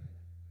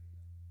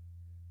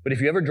 But if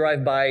you ever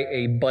drive by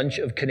a bunch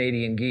of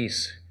Canadian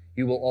geese,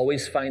 you will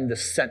always find the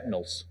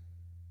sentinels.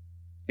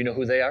 You know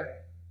who they are?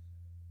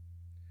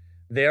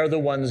 They are the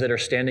ones that are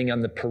standing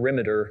on the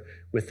perimeter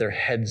with their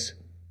heads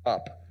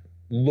up,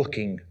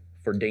 looking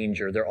for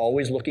danger. They're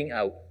always looking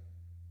out.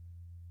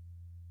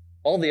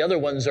 All the other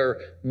ones are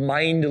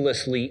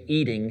mindlessly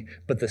eating,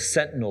 but the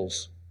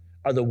sentinels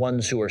are the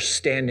ones who are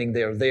standing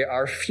there. They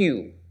are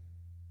few,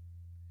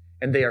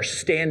 and they are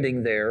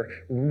standing there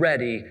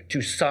ready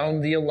to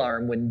sound the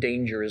alarm when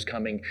danger is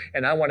coming.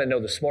 And I want to know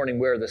this morning,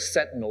 where are the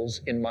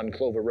sentinels in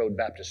Monclova Road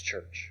Baptist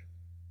Church?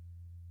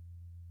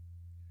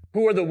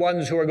 Who are the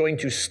ones who are going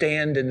to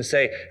stand and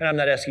say, and I'm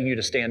not asking you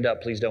to stand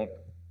up, please don't.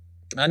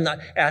 I'm not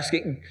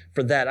asking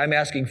for that. I'm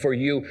asking for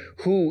you,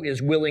 who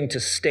is willing to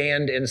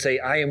stand and say,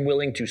 I am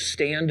willing to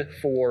stand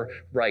for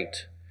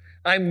right.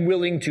 I'm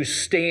willing to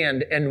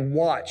stand and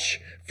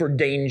watch for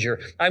danger.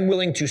 I'm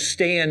willing to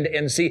stand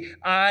and see.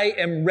 I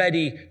am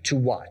ready to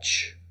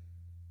watch.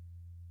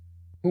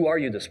 Who are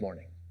you this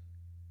morning?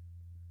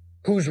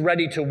 Who's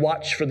ready to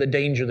watch for the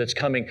danger that's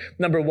coming?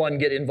 Number one,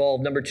 get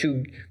involved. Number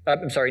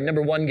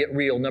one, get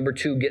real. Number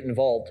two, get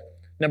involved.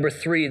 Number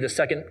three,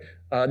 the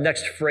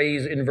next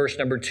phrase in verse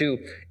number 2,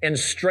 and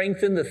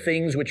strengthen the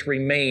things which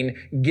remain,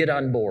 get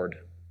on board.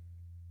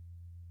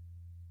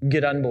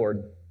 Get on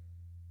board.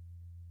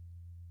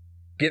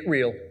 Get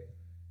real,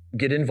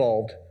 get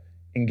involved,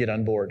 and get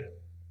on board.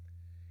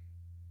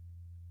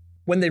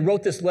 When they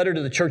wrote this letter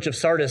to the church of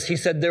Sardis, he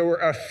said there were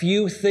a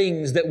few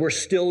things that were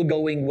still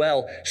going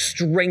well.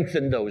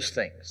 Strengthen those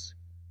things.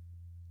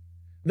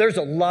 There's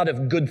a lot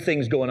of good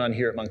things going on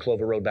here at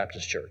Monclova Road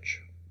Baptist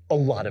Church. A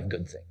lot of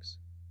good things.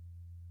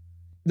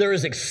 There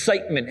is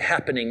excitement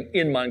happening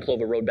in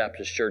Monclova Road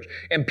Baptist Church,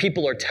 and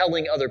people are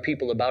telling other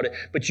people about it.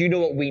 But you know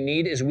what we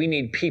need is we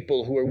need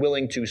people who are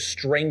willing to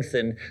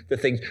strengthen the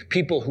things,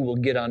 people who will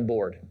get on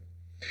board.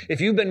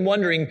 If you've been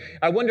wondering,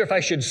 I wonder if I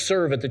should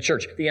serve at the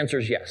church, the answer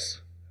is yes.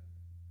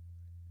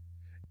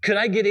 Could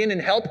I get in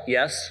and help?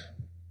 Yes.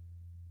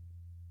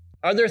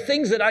 Are there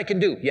things that I can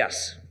do?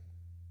 Yes.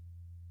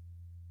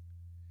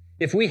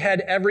 If we had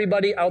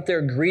everybody out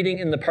there greeting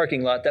in the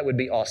parking lot, that would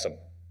be awesome.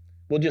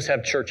 We'll just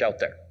have church out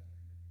there.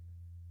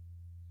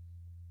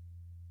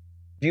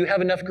 Do you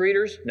have enough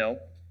greeters? No.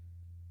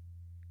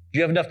 Do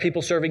you have enough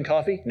people serving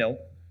coffee? No.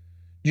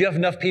 Do you have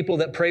enough people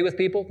that pray with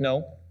people?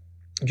 No.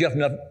 Do you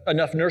have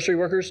enough nursery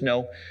workers?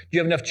 No. Do you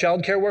have enough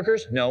child care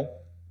workers? No.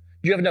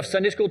 Do you have enough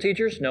Sunday school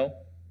teachers? No.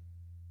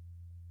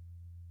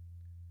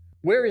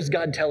 Where is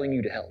God telling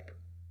you to help?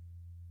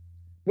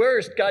 Where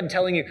is God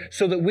telling you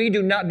so that we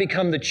do not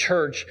become the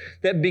church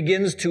that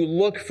begins to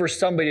look for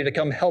somebody to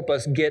come help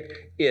us get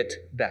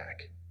it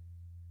back?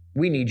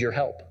 We need your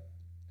help.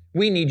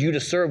 We need you to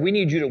serve. We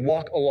need you to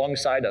walk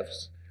alongside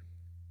us.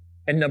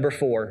 And number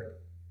 4,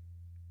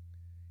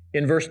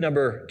 in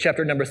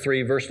chapter number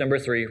 3, verse number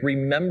 3,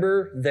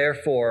 remember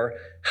therefore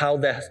how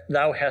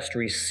thou hast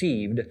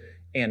received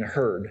and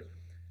heard.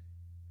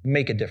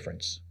 Make a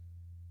difference.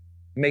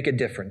 Make a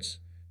difference.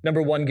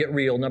 Number 1, get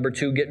real. Number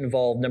 2, get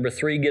involved. Number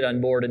 3, get on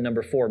board. And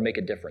number 4, make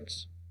a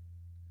difference.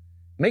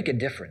 Make a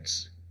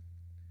difference.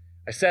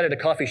 I sat at a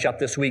coffee shop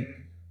this week,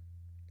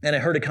 and I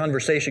heard a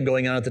conversation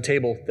going on at the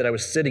table that I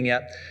was sitting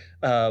at.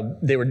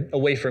 They were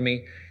away from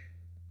me.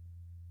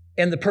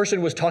 And the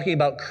person was talking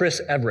about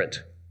Chris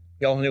Everett.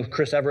 Y'all know who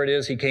Chris Everett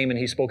is? He came and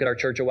he spoke at our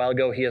church a while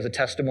ago. He has a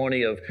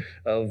testimony of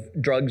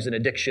drugs and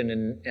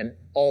addiction and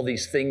all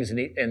these things,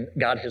 and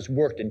God has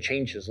worked and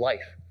changed his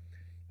life.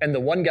 And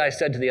the one guy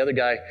said to the other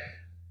guy,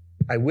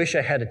 I wish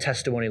I had a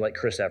testimony like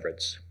Chris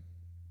Everett's.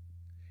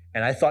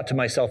 And I thought to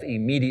myself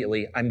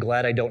immediately, I'm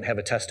glad I don't have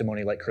a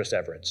testimony like Chris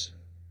Everett's.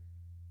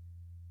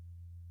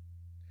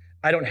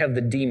 I don't have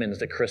the demons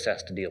that Chris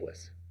has to deal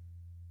with.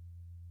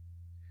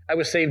 I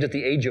was saved at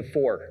the age of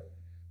 4.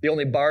 The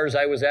only bars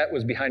I was at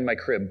was behind my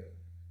crib.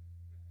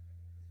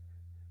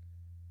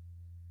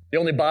 The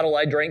only bottle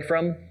I drank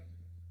from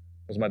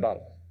was my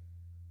bottle.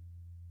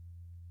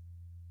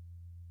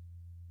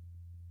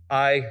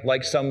 I,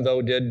 like some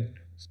though, did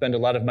spend a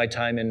lot of my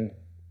time in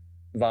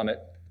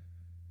vomit.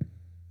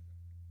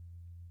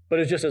 But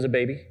it was just as a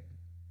baby.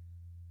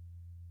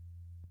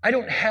 I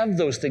don't have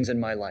those things in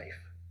my life.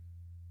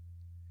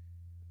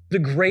 The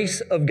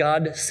grace of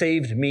God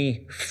saved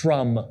me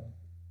from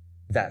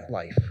that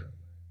life.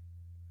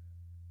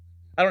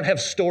 I don't have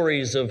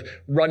stories of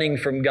running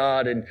from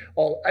God and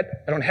all. I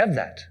don't have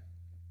that.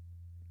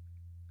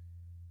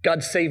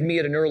 God saved me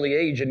at an early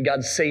age, and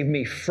God saved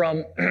me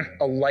from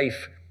a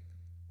life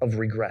of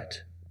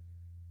regret.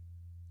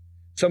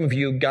 Some of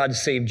you, God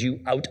saved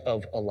you out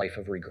of a life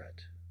of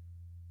regret.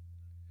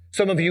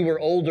 Some of you were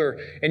older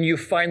and you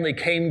finally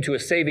came to a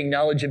saving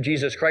knowledge of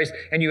Jesus Christ,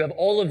 and you have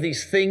all of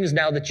these things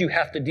now that you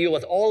have to deal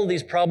with, all of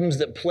these problems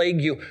that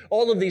plague you,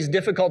 all of these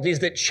difficulties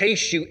that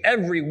chase you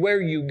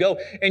everywhere you go,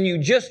 and you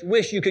just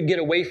wish you could get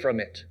away from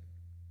it.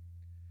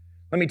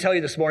 Let me tell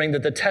you this morning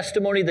that the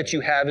testimony that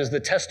you have is the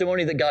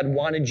testimony that God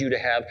wanted you to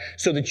have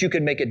so that you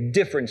can make a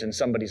difference in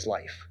somebody's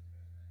life.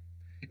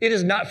 It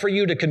is not for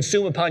you to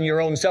consume upon your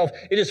own self.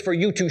 It is for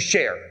you to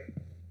share.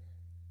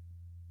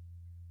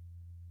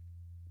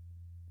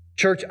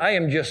 Church, I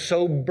am just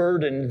so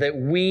burdened that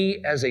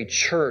we as a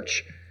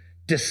church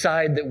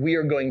decide that we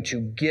are going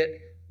to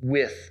get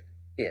with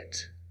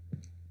it.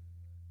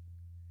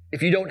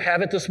 If you don't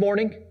have it this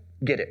morning,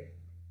 get it.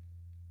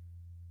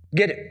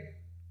 Get it.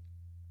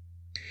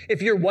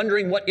 If you're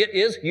wondering what it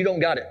is, you don't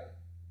got it.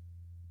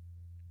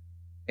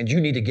 And you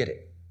need to get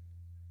it.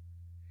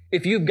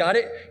 If you've got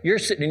it, you're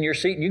sitting in your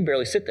seat and you can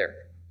barely sit there.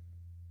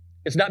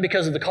 It's not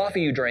because of the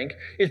coffee you drank.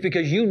 It's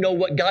because you know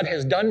what God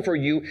has done for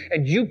you,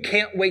 and you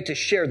can't wait to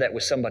share that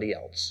with somebody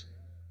else.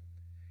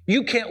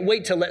 You can't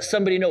wait to let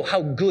somebody know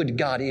how good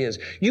God is.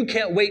 You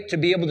can't wait to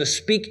be able to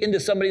speak into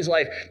somebody's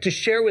life, to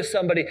share with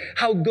somebody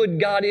how good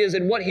God is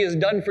and what He has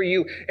done for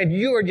you. And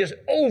you are just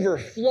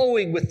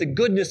overflowing with the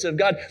goodness of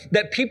God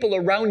that people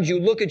around you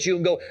look at you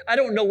and go, I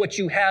don't know what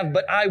you have,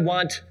 but I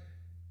want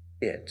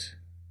it.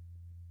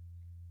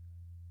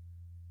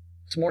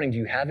 This morning, do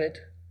you have it?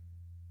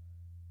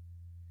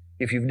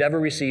 If you've never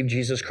received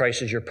Jesus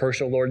Christ as your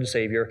personal Lord and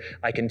Savior,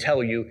 I can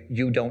tell you,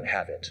 you don't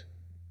have it.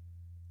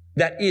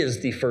 That is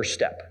the first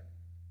step.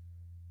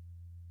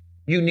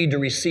 You need to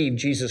receive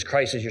Jesus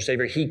Christ as your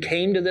Savior. He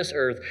came to this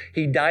earth.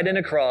 He died on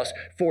a cross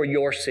for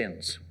your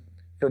sins,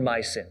 for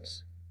my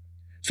sins,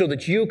 so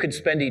that you could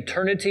spend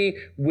eternity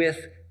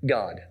with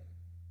God.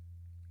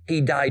 He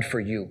died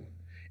for you.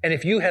 And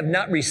if you have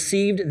not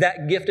received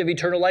that gift of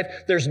eternal life,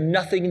 there's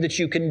nothing that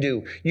you can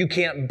do. You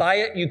can't buy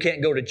it. You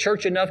can't go to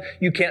church enough.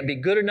 You can't be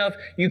good enough.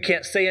 You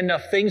can't say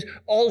enough things.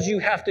 All you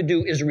have to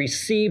do is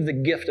receive the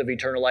gift of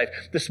eternal life.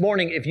 This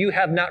morning, if you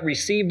have not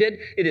received it,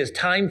 it is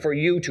time for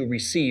you to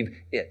receive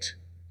it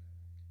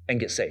and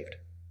get saved.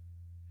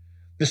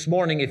 This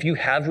morning, if you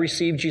have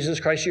received Jesus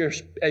Christ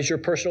as your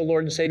personal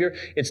Lord and Savior,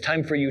 it's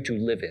time for you to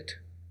live it.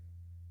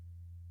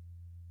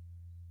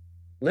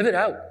 Live it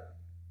out.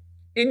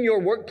 In your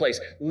workplace,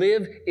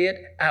 live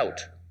it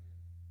out.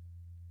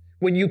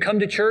 When you come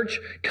to church,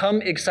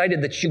 come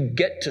excited that you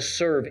get to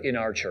serve in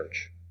our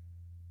church.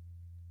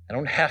 I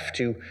don't have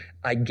to,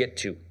 I get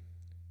to.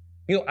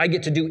 You know, I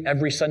get to do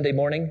every Sunday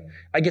morning.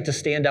 I get to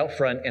stand out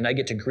front and I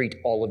get to greet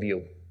all of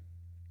you.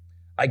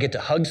 I get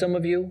to hug some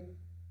of you.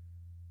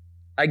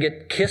 I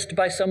get kissed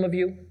by some of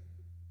you.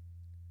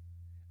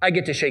 I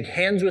get to shake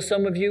hands with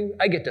some of you.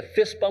 I get to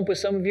fist bump with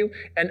some of you.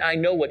 And I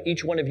know what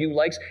each one of you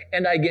likes.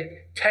 And I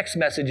get text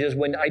messages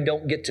when I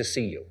don't get to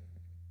see you.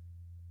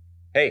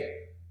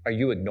 Hey, are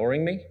you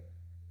ignoring me?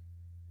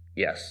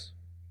 Yes.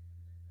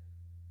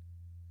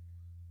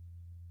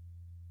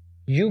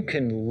 You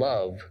can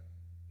love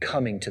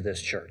coming to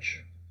this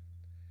church.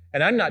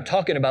 And I'm not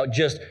talking about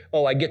just,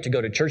 oh, I get to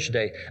go to church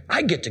today.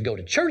 I get to go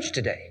to church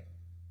today.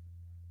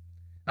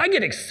 I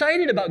get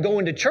excited about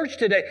going to church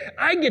today.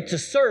 I get to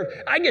serve.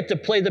 I get to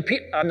play the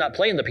piano. I'm not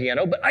playing the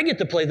piano, but I get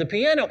to play the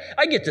piano.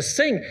 I get to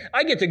sing.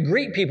 I get to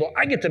greet people.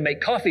 I get to make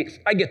coffee.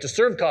 I get to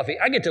serve coffee.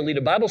 I get to lead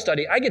a Bible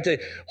study. I get to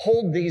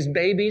hold these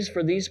babies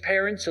for these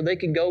parents so they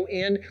can go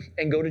in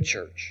and go to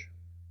church.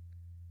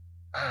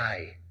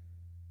 I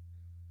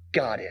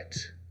got it.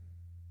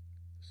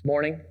 This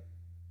morning,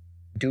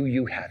 do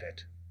you have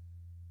it?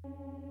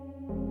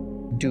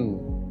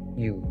 Do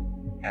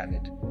you have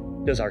it?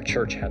 Does our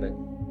church have it?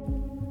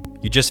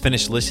 You just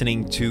finished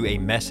listening to a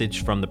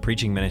message from the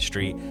preaching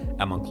ministry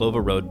at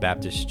Monclova Road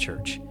Baptist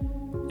Church.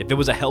 If it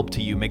was a help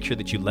to you, make sure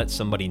that you let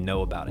somebody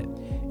know about it.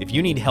 If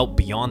you need help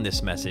beyond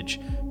this message,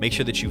 make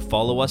sure that you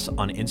follow us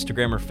on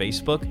Instagram or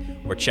Facebook,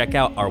 or check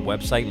out our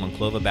website,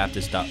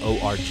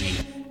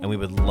 monclovabaptist.org, and we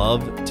would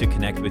love to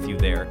connect with you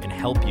there and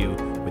help you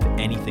with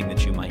anything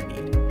that you might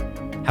need.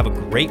 Have a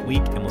great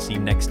week, and we'll see you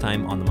next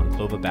time on the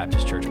Monclova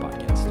Baptist Church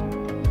podcast.